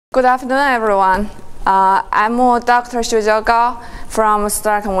Good afternoon, everyone. I'm Dr. Xiujiao Gao from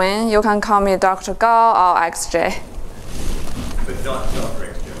Stark & Wayne. You can call me Dr. Gao or XJ. But not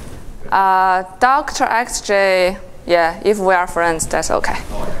Dr. XJ. Dr. XJ, yeah, if we are friends, that's okay.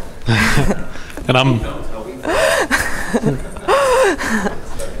 Oh, yeah. And I'm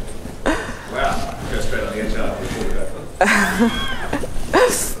Wow, go straight on the HR before we go.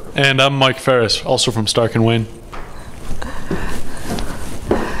 and I'm Mike Ferris, also from Stark & Wayne.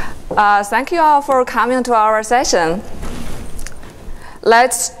 Thank you all for coming to our session.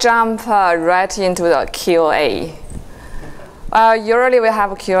 Let's jump right into the QA. Usually we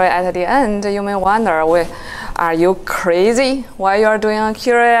have a QA at the end. You may wonder, are you crazy? Why you are doing a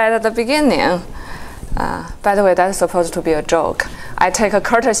QA at the beginning? By the way, that's supposed to be a joke. I take a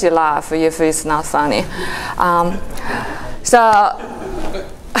courtesy laugh if it's not funny.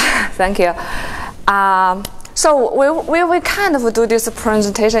 Thank you. So we kind of do this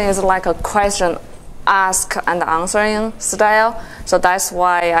presentation is like a question, ask and answering style. So that's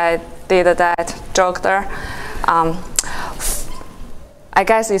why I did that joke there. I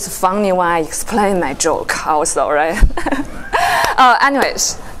guess it's funny when I explain my joke also, right?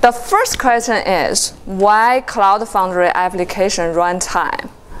 Anyways, the first question is, why Cloud Foundry application runtime?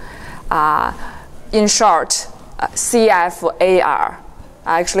 In short, CFAR.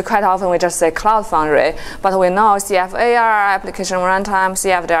 Actually, quite often we just say Cloud Foundry, but we know CFAR, application runtime,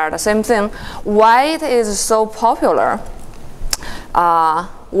 CF, are the same thing. Why it is so popular?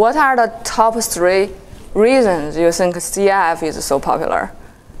 What are the top 3 reasons you think CF is so popular?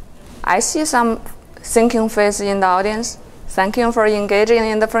 I see some thinking face in the audience. Thank you for engaging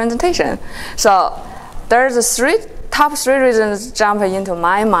in the presentation. So there's top 3 reasons jump into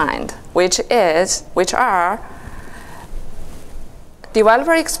my mind, which are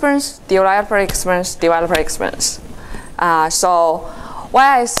developer experience, developer experience, developer experience. So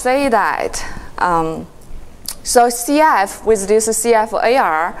why I say that, so CF, with this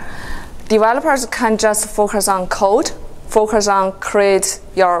CFAR, developers can just focus on code, focus on create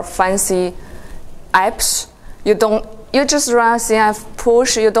your fancy apps. You just run CF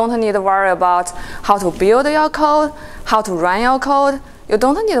push. You don't need to worry about how to build your code, how to run your code. You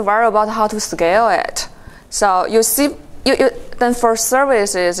don't need to worry about how to scale it. So you see, then for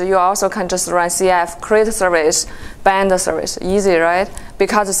services, you also can just run CF, create a service, bind the service. Easy, right?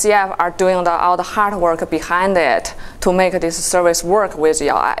 Because CF are doing all the hard work behind it to make this service work with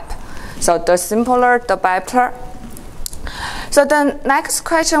your app. So the simpler, the better. So the next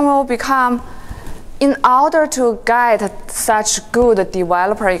question will become, in order to get such good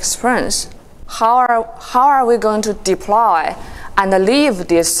developer experience, how are we going to deploy and live with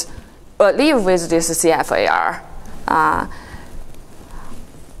this CFAR?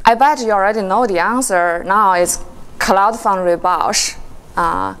 I bet you already know the answer. Now it's Cloud Foundry BOSH.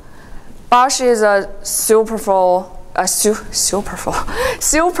 BOSH is a super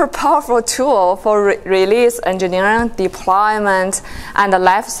powerful tool for release engineering, deployment, and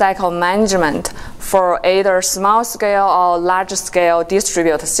lifecycle management for either small-scale or large-scale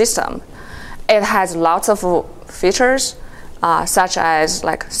distributed system. It has lots of features, such as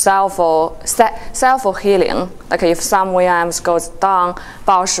like self-healing. Like if some VMs goes down,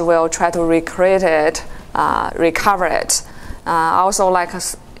 BOSH will try to recreate it, recover it. Also, like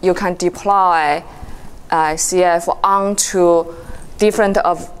you can deploy CF onto different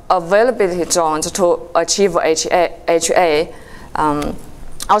availability zones to achieve HA.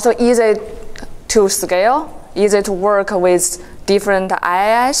 Also easy to scale, easy to work with different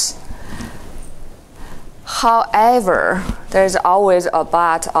IaaS. However, there's always a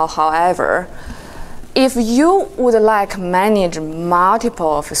but or however. If you would like manage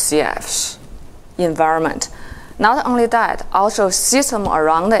multiple of CFs environment, not only that, also system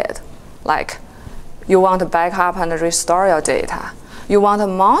around it, like you want to back up and restore your data. You want to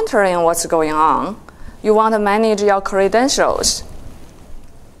monitoring what's going on. You want to manage your credentials.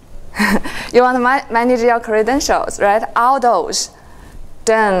 You want to manage your credentials, right? All those,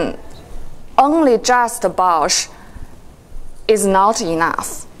 then only just BOSH is not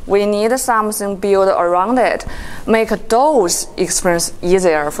enough. We need something built around it, make those experience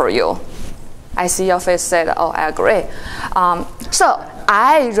easier for you. I see your face said, oh, I agree. So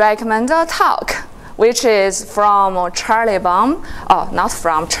I recommend a talk, which is from Charlie Baum. Oh, not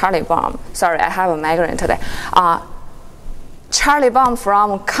from Charlie Baum. Sorry, I have a migraine today. Charlie Baum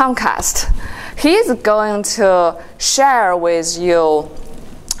from Comcast. He's going to share with you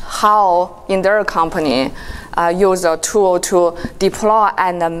how in their company use a tool to deploy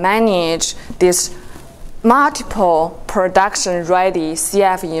and manage this multiple production-ready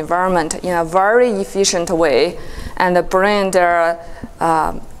CF environment in a very efficient way and bring their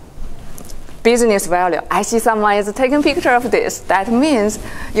business value. I see someone is taking picture of this. That means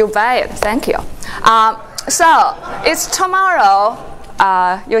you buy it. Thank you. So it's tomorrow.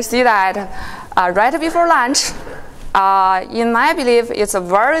 You see that right before lunch. In my belief, it's a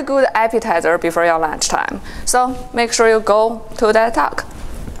very good appetizer before your lunchtime. So make sure you go to that talk.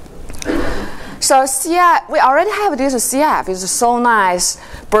 So CF, we already have this CF. It's so nice,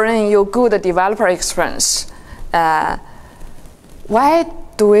 bringing you good developer experience. Why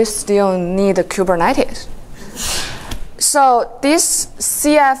do we still need Kubernetes? So this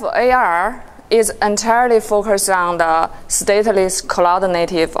CF-AR is entirely focused on the stateless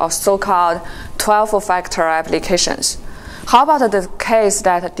cloud-native or so-called 12-factor applications. How about the case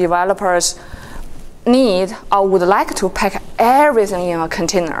that developers need or would like to pack everything in a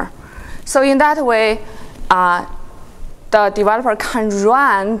container? So in that way, the developer can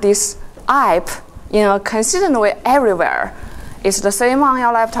run this app in a consistent way everywhere. It's the same on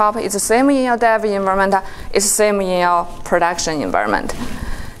your laptop, it's the same in your dev environment, it's the same in your production environment.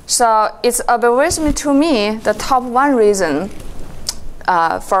 So it's obviously to me the top one reason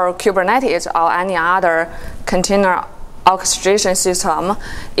for Kubernetes or any other container orchestration system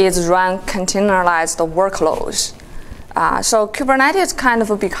is run containerized workloads. So Kubernetes kind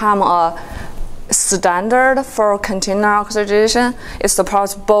of become a standard for container orchestration. It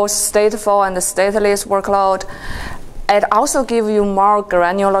supports both stateful and stateless workload. It also gives you more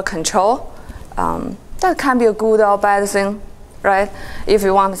granular control. That can be a good or bad thing, right? If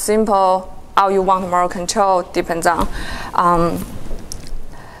you want simple or you want more control, depends on.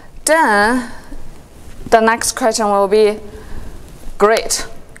 Then the next question will be, great,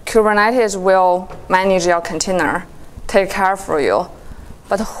 Kubernetes will manage your container, take care for you,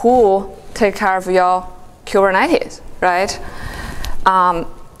 but who take care of your Kubernetes, right?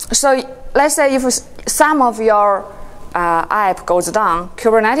 So let's say if some of your app goes down,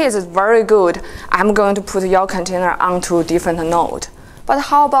 Kubernetes is very good. I'm going to put your container onto a different node. But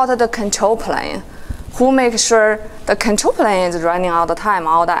how about the control plane? Who makes sure the control plane is running all the time,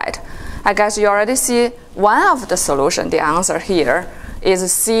 all that? I guess you already see one of the solution. The answer here is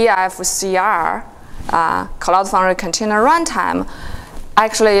CFCR, Cloud Foundry Container Runtime.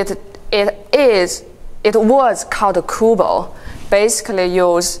 Actually, it was called Kubo. Basically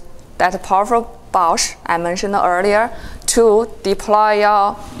use that powerful BOSH I mentioned earlier to deploy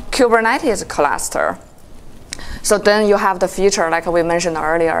your Kubernetes cluster. So then you have the feature like we mentioned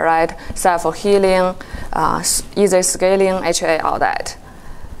earlier, right? Self-healing, easy scaling, HA, all that.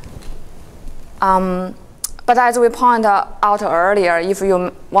 But as we pointed out earlier, if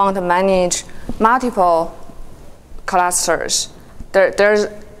you want to manage multiple clusters,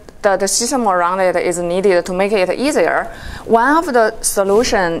 the system around it is needed to make it easier. One of the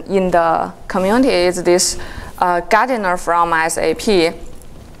solutions in the community is this Gardner from SAP.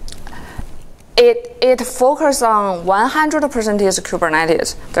 It focuses on 100%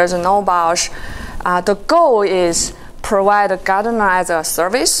 Kubernetes. There's no BOSH. The goal is provide Gardner as a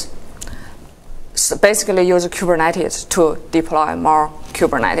service. So basically use Kubernetes to deploy more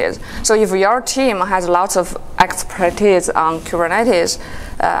Kubernetes. So if your team has lots of expertise on Kubernetes,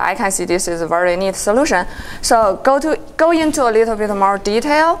 I can see this is a very neat solution. So go into a little bit more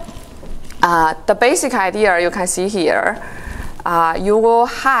detail. The basic idea you can see here, you will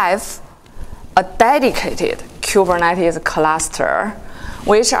have a dedicated Kubernetes cluster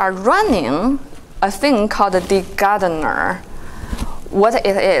which are running a thing called the Gardner. What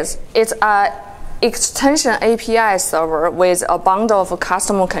it is, it's a extension API server with a bundle of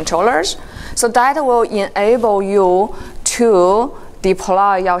custom controllers. So that will enable you to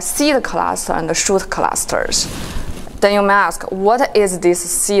deploy your seed cluster and shoot clusters. Then you may ask, what is this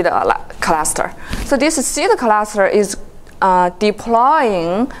seed cluster? So this seed cluster is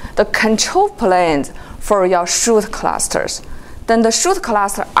deploying the control planes for your shoot clusters. Then the shoot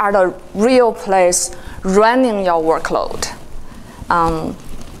cluster are the real place running your workload.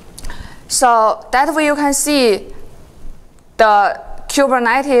 So that way you can see the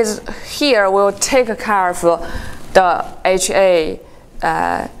Kubernetes here will take care of the HA,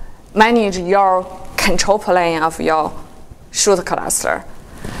 manage your control plane of your shoot cluster.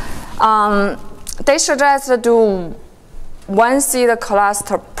 They suggest do one seed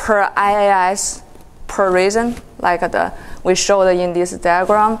cluster per IaaS per region, like we showed in this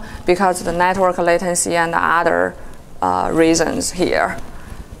diagram, because of the network latency and other reasons here.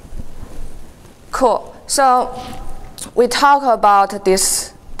 Cool. So we talk about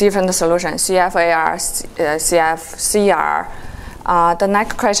this different solution, CFAR, CFCR. The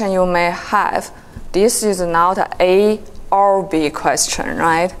next question you may have, this is not an A or B question,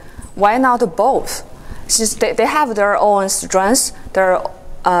 right? Why not both? Since they have their own strengths, their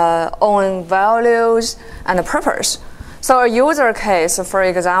own values and purpose. So a user case, for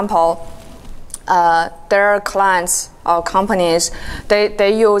example, there are clients or companies,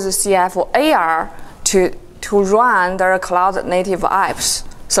 they use CFAR to run their cloud native apps.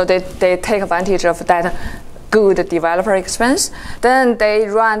 So they take advantage of that good developer experience. Then they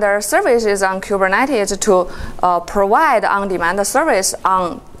run their services on Kubernetes to provide on-demand service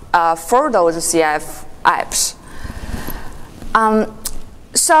for those CF apps.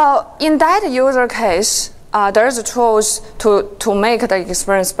 So in that user case, there's tools to make the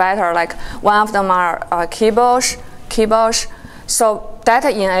experience better. Like one of them are Kibosh. So that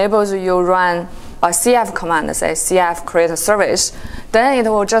enables you run a CF command, say CF create a service. Then it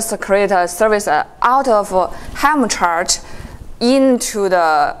will just create a service out of Helm chart into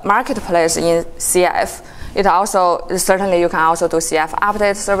the marketplace in CF. It also, certainly you can also do CF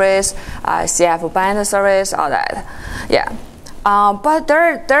update service, CF bind service, all that. Yeah. But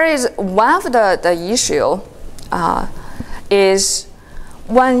there is one of the issue is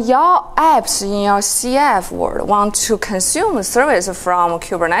when your apps in your CF world want to consume service from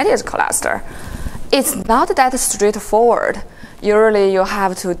Kubernetes cluster, it's not that straightforward. Usually you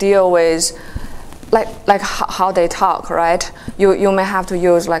have to deal with like how they talk, right? You may have to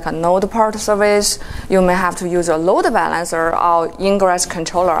use like a node part service. You may have to use a load balancer or ingress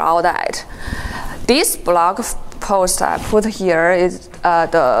controller, all that. This blog post I put here is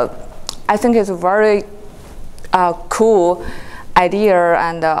I think it's a very cool idea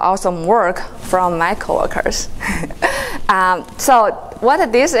and awesome work from my coworkers. So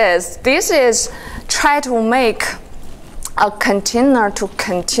what this is try to make a container to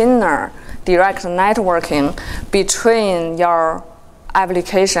container direct networking between your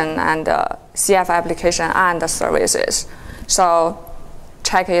application and CF application and the services. So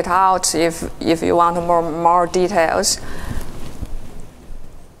check it out if you want more details.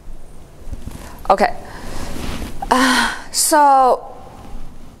 Okay. So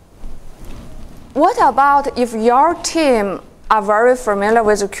what about if your team are very familiar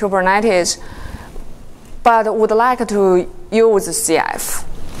with Kubernetes but would like to use CF?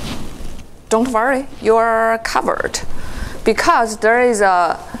 Don't worry, you are covered, because there is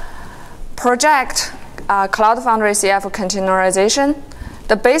a project, Cloud Foundry CF containerization.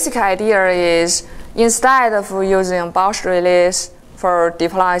 The basic idea is instead of using Bosch release for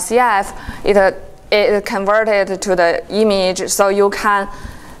deploy CF, it converted to the image so you can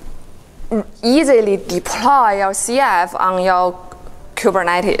easily deploy your CF on your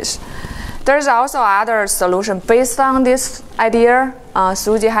Kubernetes. There's also other solution based on this idea.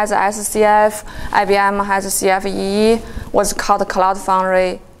 Suzy has SCF, IBM has CFEE, what's called Cloud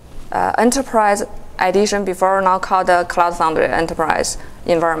Foundry Enterprise Edition before, now called the Cloud Foundry Enterprise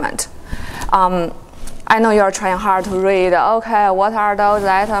Environment. I know you're trying hard to read, okay, what are those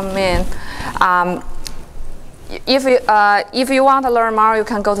items mean? If you want to learn more, you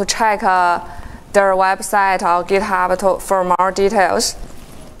can go to check their website or GitHub for more details.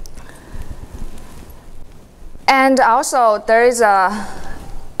 And also, there is a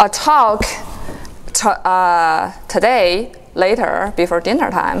talk today, later, before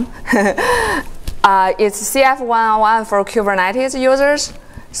dinner time. It's CF 101 for Kubernetes users.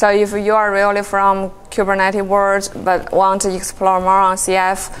 So if you are really from Kubernetes world but want to explore more on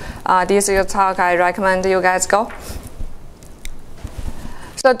CF, this is a talk I recommend you guys go.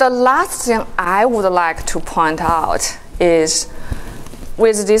 So the last thing I would like to point out is,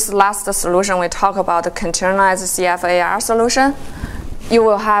 with this last solution, we talk about the containerized CFAR solution. You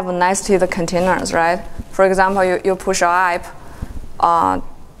will have nested containers, right? For example, you push your app,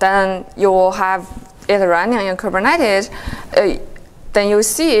 then you will have it running in Kubernetes. Then you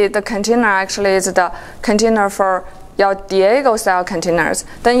see the container actually is the container for your Diego style containers.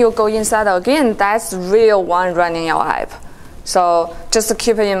 Then you go inside again, that's real one running your app. So just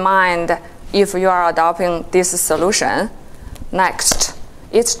keep in mind if you are adopting this solution. Next,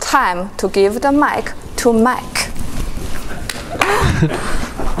 it's time to give the mic to Mike.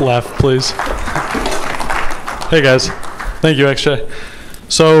 Laugh, please. Hey guys, thank you, XJ.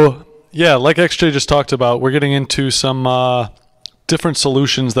 So yeah, like XJ just talked about, we're getting into some different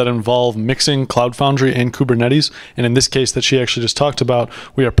solutions that involve mixing Cloud Foundry and Kubernetes. And in this case that she actually just talked about,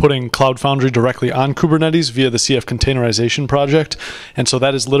 we are putting Cloud Foundry directly on Kubernetes via the CF containerization project. And so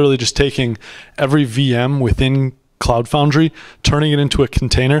that is literally just taking every VM within Cloud Foundry, turning it into a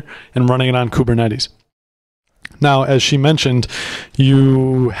container, and running it on Kubernetes. Now, as she mentioned,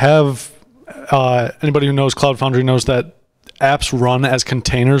 you have, anybody who knows Cloud Foundry knows that apps run as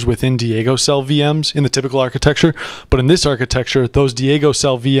containers within Diego cell VMs in the typical architecture. But in this architecture, those Diego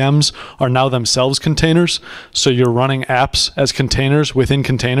cell VMs are now themselves containers. So you're running apps as containers within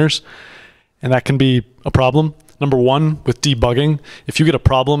containers. And that can be a problem. Number one, with debugging, if you get a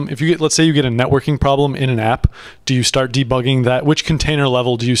problem, let's say you get a networking problem in an app, do you start debugging that? Which container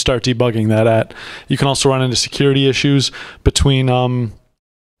level do you start debugging that at? You can also run into security issues between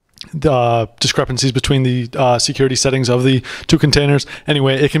the discrepancies between the security settings of the two containers.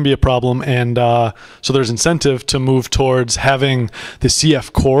 Anyway, it can be a problem. And so there's incentive to move towards having the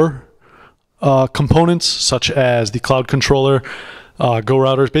CF core components, such as the cloud controller, Go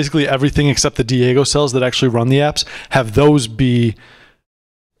routers, basically everything except the Diego cells that actually run the apps, have those be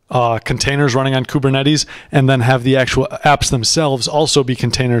containers running on Kubernetes, and then have the actual apps themselves also be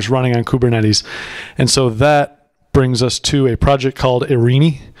containers running on Kubernetes. And so that brings us to a project called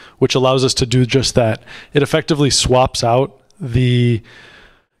Eirini, which allows us to do just that. It effectively swaps out the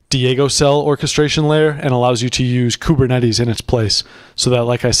Diego cell orchestration layer and allows you to use Kubernetes in its place. So that,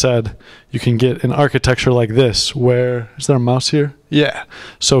 like I said, you can get an architecture like this where, is there a mouse here? Yeah.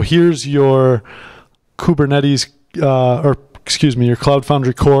 So here's your Kubernetes, your Cloud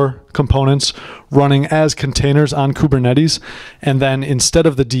Foundry core components running as containers on Kubernetes. And then instead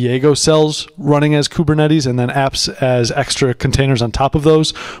of the Diego cells running as Kubernetes and then apps as extra containers on top of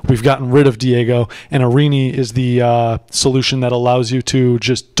those, we've gotten rid of Diego. And Eirini is the solution that allows you to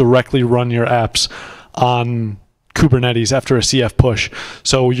just directly run your apps on Kubernetes after a CF push.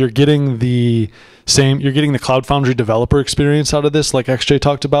 So you're getting the Cloud Foundry developer experience out of this, like XJ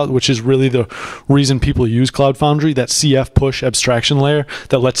talked about, which is really the reason people use Cloud Foundry, that CF push abstraction layer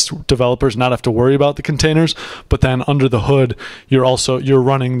that lets developers not have to worry about the containers. But then under the hood, you're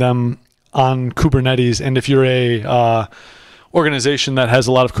running them on Kubernetes. And if you're a organization that has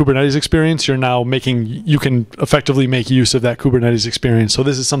a lot of Kubernetes experience, you can effectively make use of that Kubernetes experience. So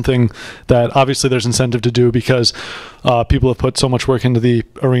this is something that obviously there's incentive to do because people have put so much work into the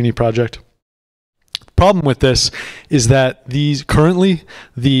Eirini project. Problem with this is that currently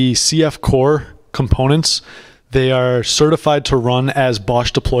the CF core components, they are certified to run as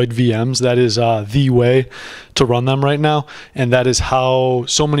BOSH deployed VMs. That is the way to run them right now. And that is how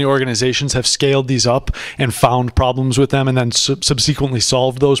so many organizations have scaled these up and found problems with them and then subsequently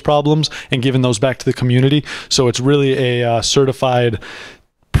solved those problems and given those back to the community. So it's really a certified,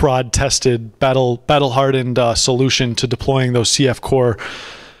 prod tested, battle hardened solution to deploying those CF core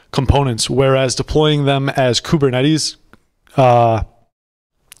components, whereas deploying them as Kubernetes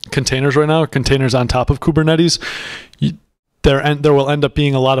containers right now, containers on top of Kubernetes, there will end up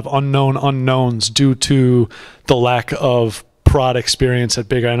being a lot of unknown unknowns due to the lack of prod experience at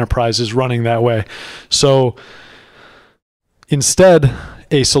big enterprises running that way. So instead,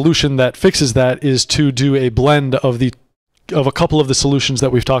 a solution that fixes that is to do a blend of a couple of the solutions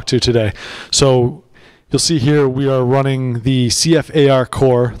that we've talked to today. So you'll see here we are running the CFAR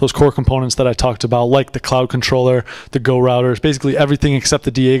core, those core components that I talked about, like the cloud controller, the Go routers, basically everything except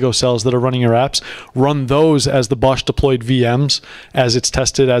the Diego cells that are running your apps. Run those as the BOSH deployed VMs, as it's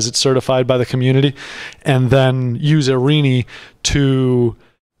tested, as it's certified by the community, and then use Eirini to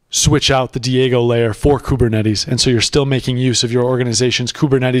switch out the Diego layer for Kubernetes. And so you're still making use of your organization's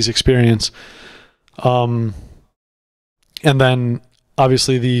Kubernetes experience. And then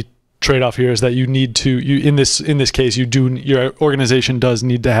obviously the trade-off here is that you need to, in this case, your organization does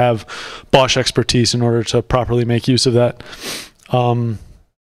need to have BOSH expertise in order to properly make use of that.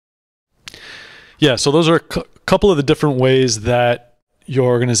 Yeah, so those are a couple of the different ways that your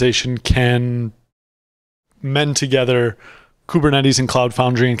organization can mend together Kubernetes and Cloud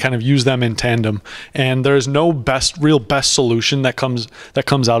Foundry and kind of use them in tandem. And there's no real best solution that comes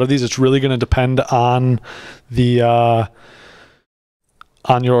out of these. It's really going to depend on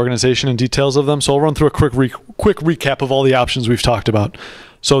on your organization and details of them. So I'll run through a quick recap of all the options we've talked about.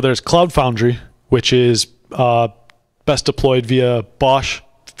 So there's Cloud Foundry, which is best deployed via BOSH,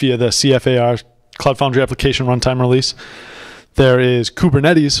 via the CFAR, Cloud Foundry Application Runtime Release. There is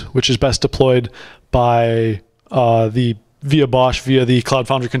Kubernetes, which is best deployed by via BOSH, via the Cloud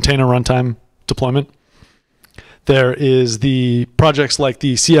Foundry Container Runtime deployment. There is the projects like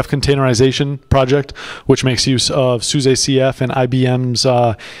the CF Containerization project, which makes use of SUSE CF and IBM's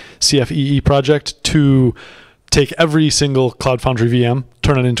CFEE project to take every single Cloud Foundry VM,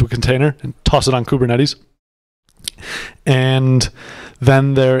 turn it into a container, and toss it on Kubernetes. And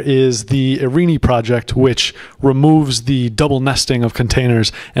then there is the Eirini project, which removes the double nesting of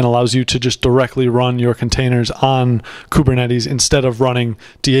containers and allows you to just directly run your containers on Kubernetes instead of running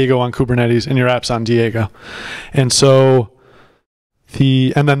Diego on Kubernetes and your apps on Diego. And so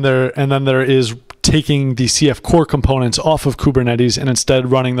and then there is taking the CF core components off of Kubernetes and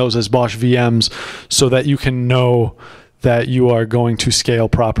instead running those as Bosch VMs so that you can know that you are going to scale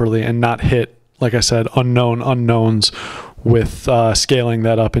properly and not hit, like I said, unknown unknowns with scaling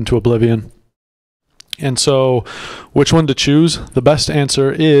that up into oblivion. And so which one to choose? The best answer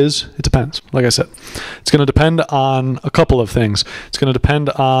is, it depends. Like I said, it's going to depend on a couple of things. It's going to depend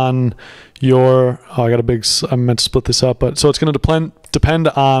on your, I meant to split this up, but so it's going to depend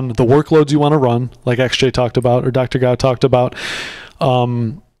on the workloads you want to run, like XJ talked about, or Dr. Gao talked about.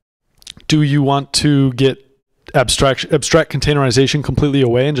 Do you want to get abstract containerization completely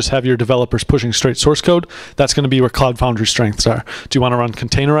away and just have your developers pushing straight source code? That's going to be where Cloud Foundry strengths are. Do you want to run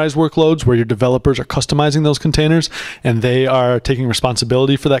containerized workloads where your developers are customizing those containers and they are taking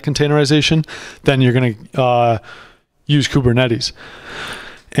responsibility for that containerization? Then you're going to use Kubernetes.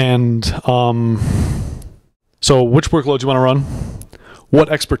 And so which workloads do you want to run? What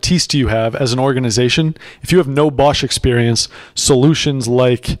expertise do you have as an organization? If you have no Bosch experience, solutions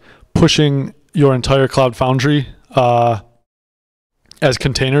like pushing your entire Cloud Foundry as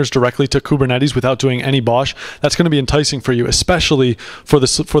containers directly to Kubernetes without doing any Bosch, that's going to be enticing for you, especially for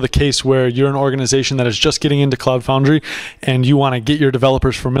the case where you're an organization that is just getting into Cloud Foundry and you want to get your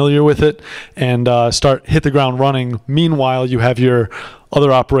developers familiar with it and hit the ground running. Meanwhile, you have your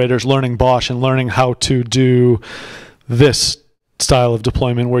other operators learning Bosch and learning how to do this style of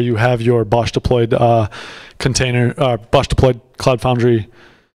deployment where you have your Bosch deployed Bosch deployed Cloud Foundry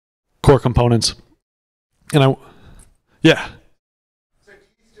core components. And yeah. So do you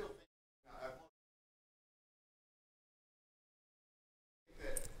still think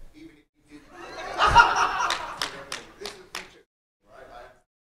that even if you did this is the future, right?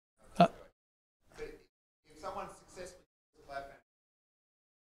 But if someone successfully uses the Cloud Foundry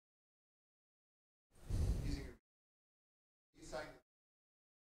using it, you're saying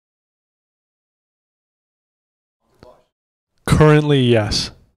Currently, yes.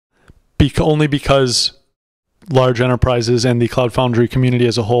 Only because large enterprises and the Cloud Foundry community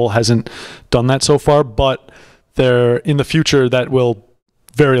as a whole hasn't done that so far, but in the future that will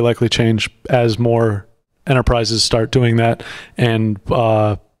very likely change as more enterprises start doing that, and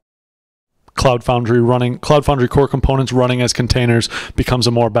Cloud Foundry core components running as containers becomes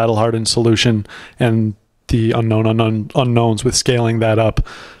a more battle-hardened solution, and the unknowns with scaling that up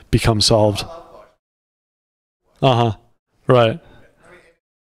become solved. Right.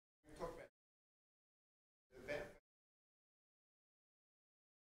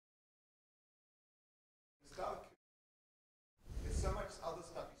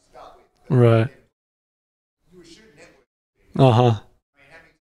 Right. You were shooting network. Uh-huh. I mean,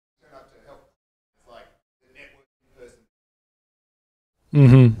 having to turn up to help, it's like the networking person.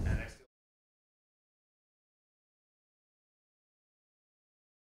 Mm-hmm. And they still.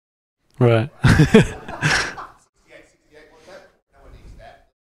 Right. 68, what's that? No one needs that.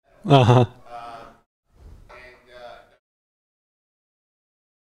 Uh-huh.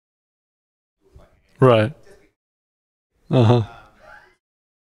 Right. Uh-huh.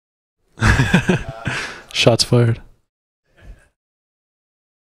 Shots fired.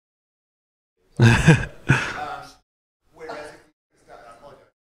 Whereas if you start, I apologize.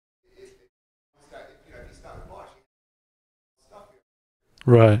 If you start with Bosch, stuff here.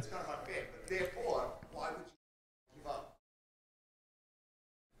 Right. It's kind of unfair, but therefore, why would you give up?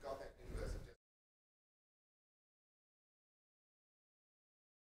 Got that universe of just.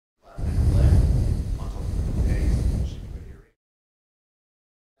 On top of the days, shipping when you're in.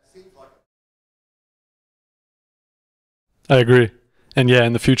 That seems like I agree. And yeah,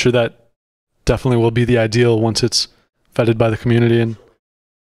 in the future that definitely will be the ideal once it's vetted by the community. And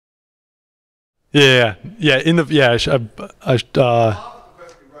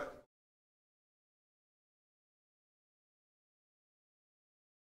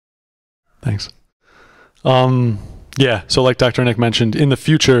thanks. Yeah, so like Dr. Nick mentioned, in the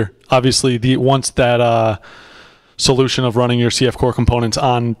future, obviously once that solution of running your CF core components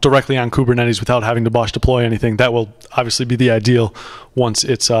directly on Kubernetes without having to Bosch deploy anything, that will obviously be the ideal once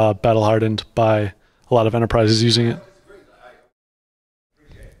it's battle hardened by a lot of enterprises using it.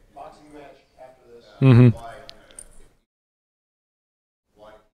 Mm-hmm.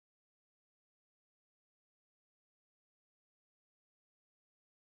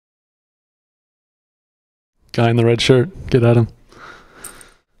 Guy in the red shirt, get at him.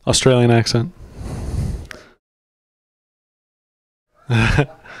 Australian accent.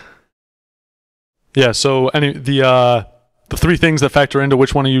 Yeah, so the three things that factor into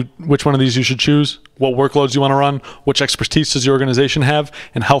which one of these you should choose: what workloads you want to run, which expertise does your organization have,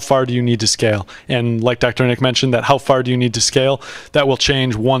 and how far do you need to scale. And like Dr. Nick mentioned, that how far do you need to scale, that will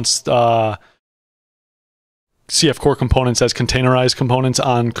change once CF core components as containerized components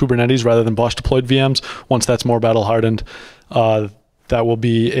on Kubernetes rather than BOSH deployed VMs. Once that's more battle hardened, that will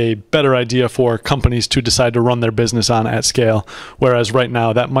be a better idea for companies to decide to run their business on at scale. Whereas right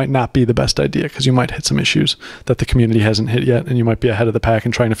now, that might not be the best idea because you might hit some issues that the community hasn't hit yet, and you might be ahead of the pack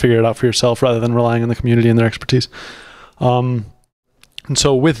and trying to figure it out for yourself rather than relying on the community and their expertise. And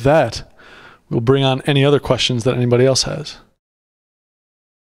so with that, we'll bring on any other questions that anybody else has.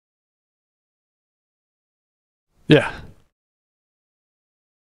 Yeah.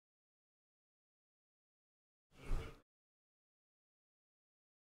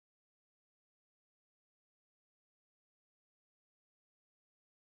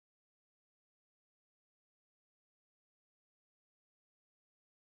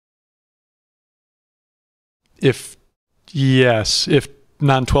 If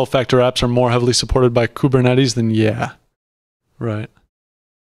non-12 factor apps are more heavily supported by Kubernetes, then yeah. Right.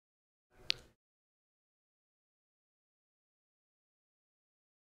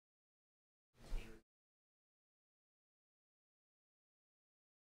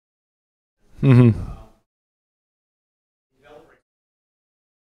 Mm-hmm.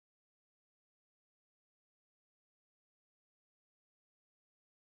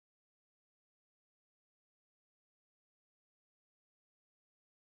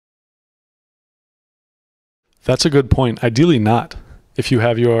 That's a good point. Ideally not. If you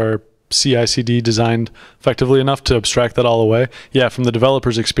have your CI/CD designed effectively enough to abstract that all away. Yeah, from the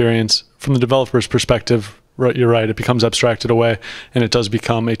developer's experience, from the developer's perspective, right, you're right, it becomes abstracted away, and it does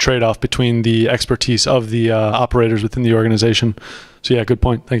become a trade-off between the expertise of the operators within the organization. So yeah, good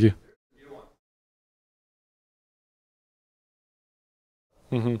point. Thank you.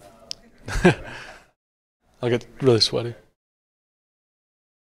 Mm-hmm. I'll get really sweaty.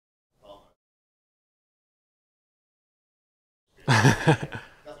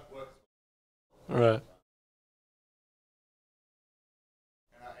 Right.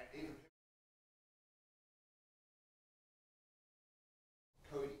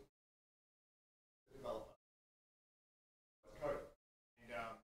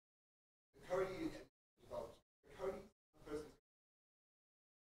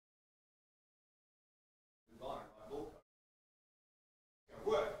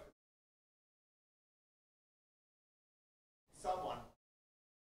 Someone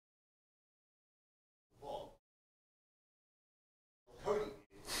coding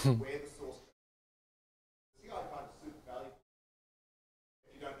is where the source code. The CI part is super valuable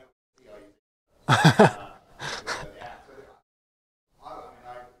if you don't know what CI is.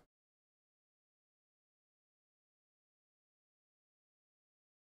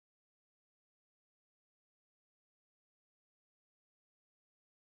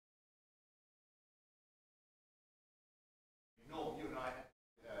 Norm, you and I had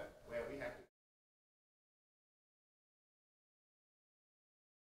where we have to.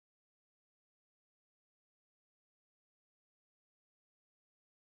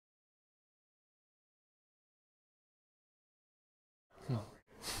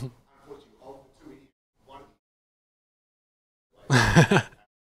 Unfortunately, of the two idiots, one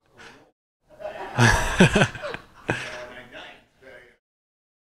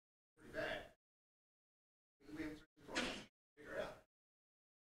pretty bad. We have to figure it out.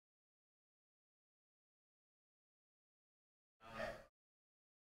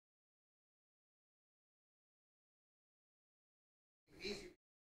 Easy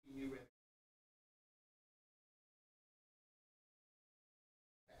you with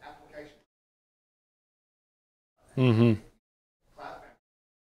application. Mm-hmm. Cloud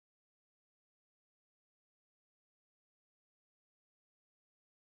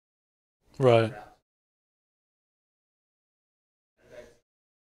Right.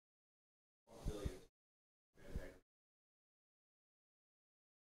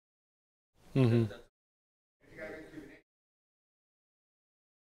 Mm-hmm.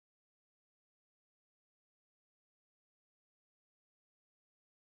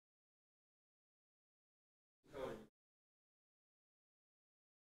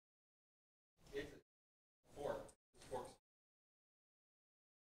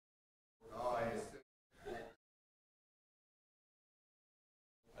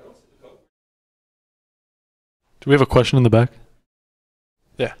 Do we have a question in the back?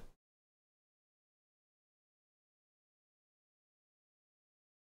 Yeah.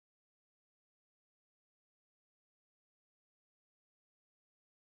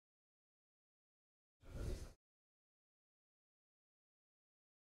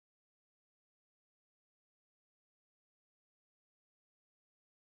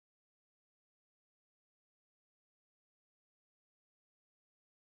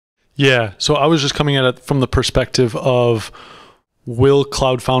 Yeah, so I was just coming at it from the perspective of, will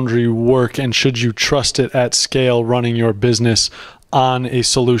Cloud Foundry work, and should you trust it at scale running your business on a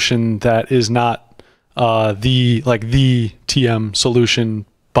solution that is not the TM solution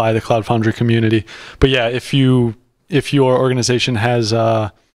by the Cloud Foundry community? But yeah, if your organization has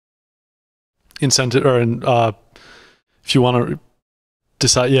incentive, or if you want to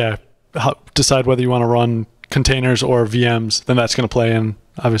decide whether you want to run containers or VMs, then that's going to play in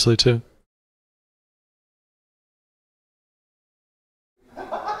obviously too.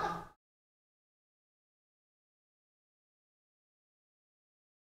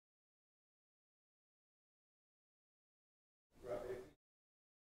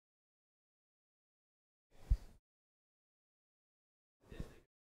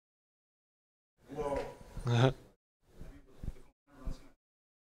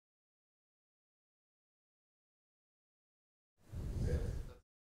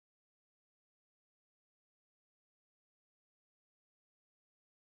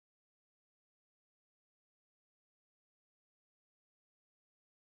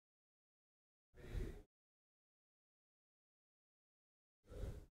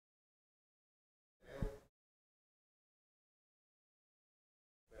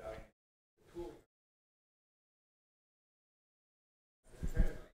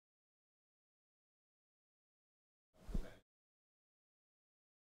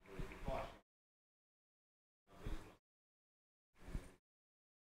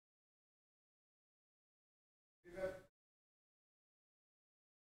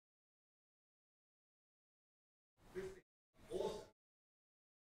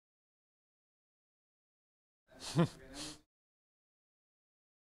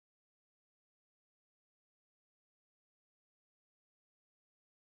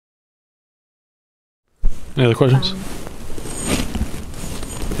 Any other questions?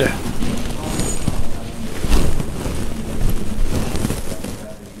 Yeah.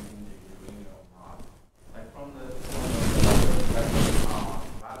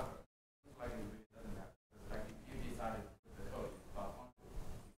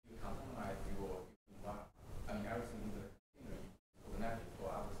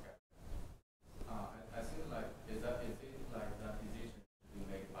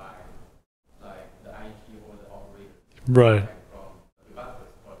 Right.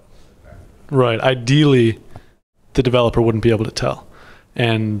 Right. Ideally, the developer wouldn't be able to tell,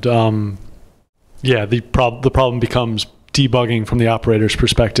 and yeah, the problem becomes debugging from the operator's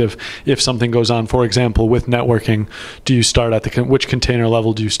perspective. If something goes on, for example, with networking, do you start at which container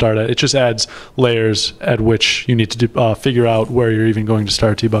level do you start at? It just adds layers at which you need to figure out where you're even going to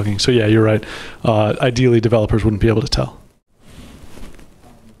start debugging. So yeah, you're right. Ideally, developers wouldn't be able to tell.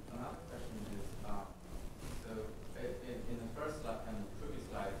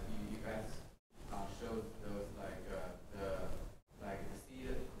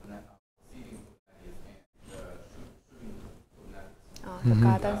 The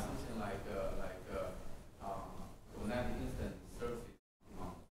garden.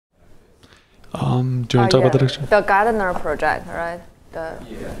 Do you want to talk about that actually? The Gardener project, right?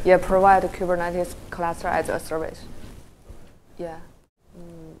 Provide Kubernetes cluster as a service. Yeah.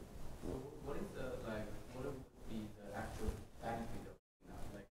 What is what would be the actual benefit of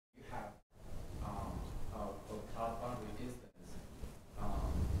you have a Cloud Foundry instance,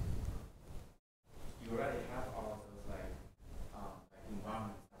 you already have all of those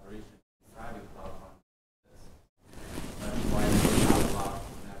environment separation inside the Cloud Foundry instance. Why do you have a lot of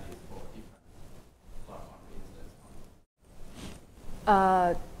Kubernetes for different Cloud Foundry instances?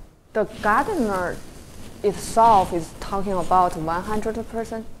 The Gardener itself is talking about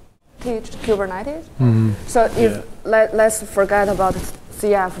 100% Kubernetes. Mm-hmm. So if let's forget about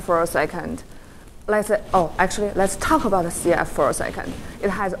CF for a second. Let's talk about CF for a second. It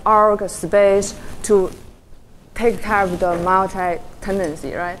has org space to take care of the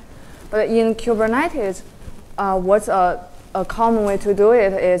multi-tenancy, right? But in Kubernetes, what's a common way to do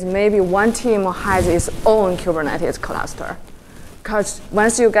it is maybe one team has its own Kubernetes cluster. Because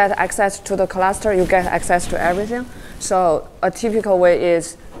once you get access to the cluster, you get access to everything. So a typical way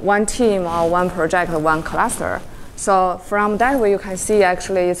is one team or one project, one cluster. So from that way, you can see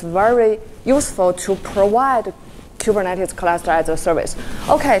actually it's very useful to provide Kubernetes cluster as a service.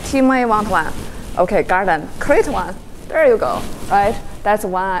 Okay, team A want one. Okay, Garden, create one. There you go, right? That's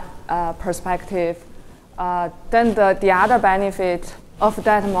one perspective. Then the other benefit of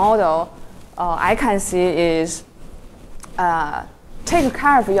that model I can see is take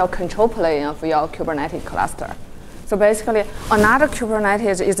care of your control plane of your Kubernetes cluster. So basically, another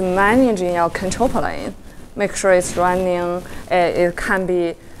Kubernetes is managing your control plane. Make sure it's running. It can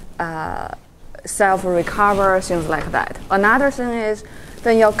be self-recover, things like that. Another thing is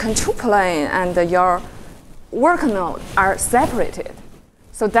then your control plane and your work node are separated.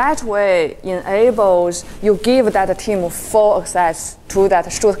 So that way enables you give that team full access to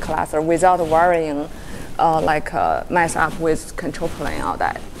that shoot cluster without worrying mess up with control plane, all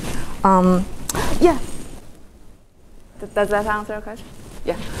that. Yeah. Does that answer your question?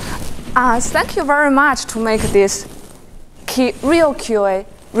 Yeah. Thank you very much to make this real QA.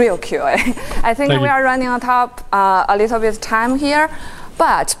 I think we are running on top a little bit of time here,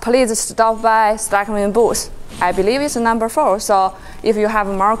 but please stop by Stackman booth. I believe it's number 4. So if you have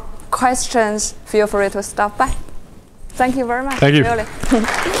more questions, feel free to stop by. Thank you very much. Thank you. Really.